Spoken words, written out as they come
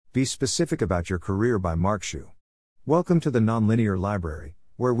Be Specific About Your Career by Mark Shu. Welcome to the Nonlinear Library,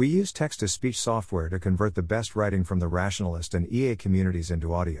 where we use text-to-speech software to convert the best writing from the Rationalist and EA communities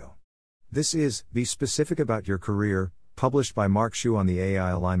into audio. This is Be Specific About Your Career, published by Mark Shu on the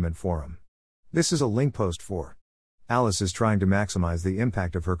AI Alignment Forum. This is a link post for Alice is trying to maximize the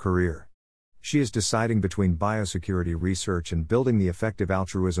impact of her career. She is deciding between biosecurity research and building the effective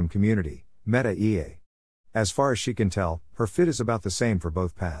altruism community, Meta EA. As far as she can tell, her fit is about the same for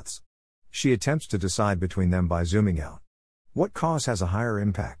both paths. She attempts to decide between them by zooming out. What cause has a higher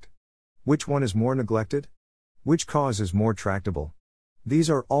impact? Which one is more neglected? Which cause is more tractable? These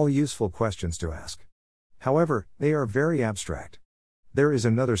are all useful questions to ask. However, they are very abstract. There is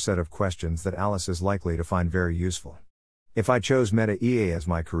another set of questions that Alice is likely to find very useful. If I chose Meta EA as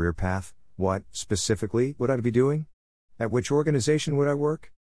my career path, what, specifically, would I be doing? At which organization would I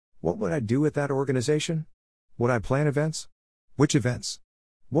work? What would I do at that organization? Would I plan events? Which events?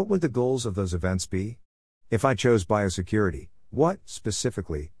 What would the goals of those events be? If I chose biosecurity, what,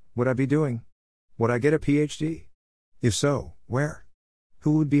 specifically, would I be doing? Would I get a Ph.D? If so, where?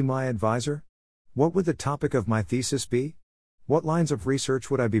 Who would be my advisor? What would the topic of my thesis be? What lines of research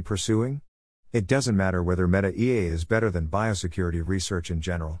would I be pursuing? It doesn't matter whether Meta EA is better than biosecurity research in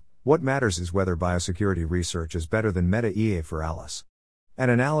general. What matters is whether biosecurity research is better than Meta EA for Alice. An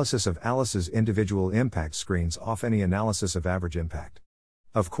analysis of Alice's individual impact screens off any analysis of average impact.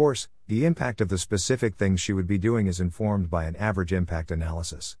 Of course, the impact of the specific things she would be doing is informed by an average impact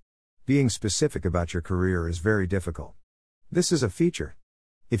analysis. Being specific about your career is very difficult. This is a feature.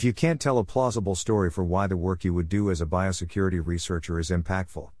 If you can't tell a plausible story for why the work you would do as a biosecurity researcher is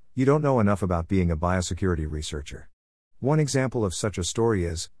impactful, you don't know enough about being a biosecurity researcher. One example of such a story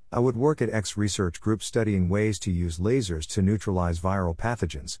is, I would work at X research group studying ways to use lasers to neutralize viral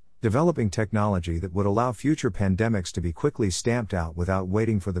pathogens, developing technology that would allow future pandemics to be quickly stamped out without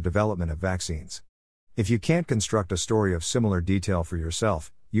waiting for the development of vaccines. If you can't construct a story of similar detail for yourself,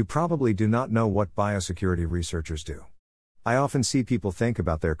 you probably do not know what biosecurity researchers do. I often see people think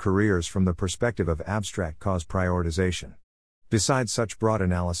about their careers from the perspective of abstract cause prioritization. Besides such broad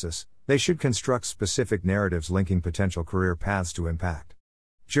analysis, they should construct specific narratives linking potential career paths to impact.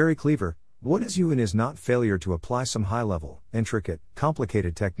 Jerry Cleaver, what is you and is not failure to apply some high-level, intricate,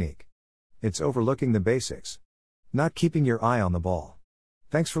 complicated technique. It's overlooking the basics. Not keeping your eye on the ball.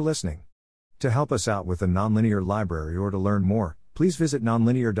 Thanks for listening. To help us out with the Nonlinear Library or to learn more, please visit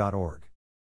nonlinear.org.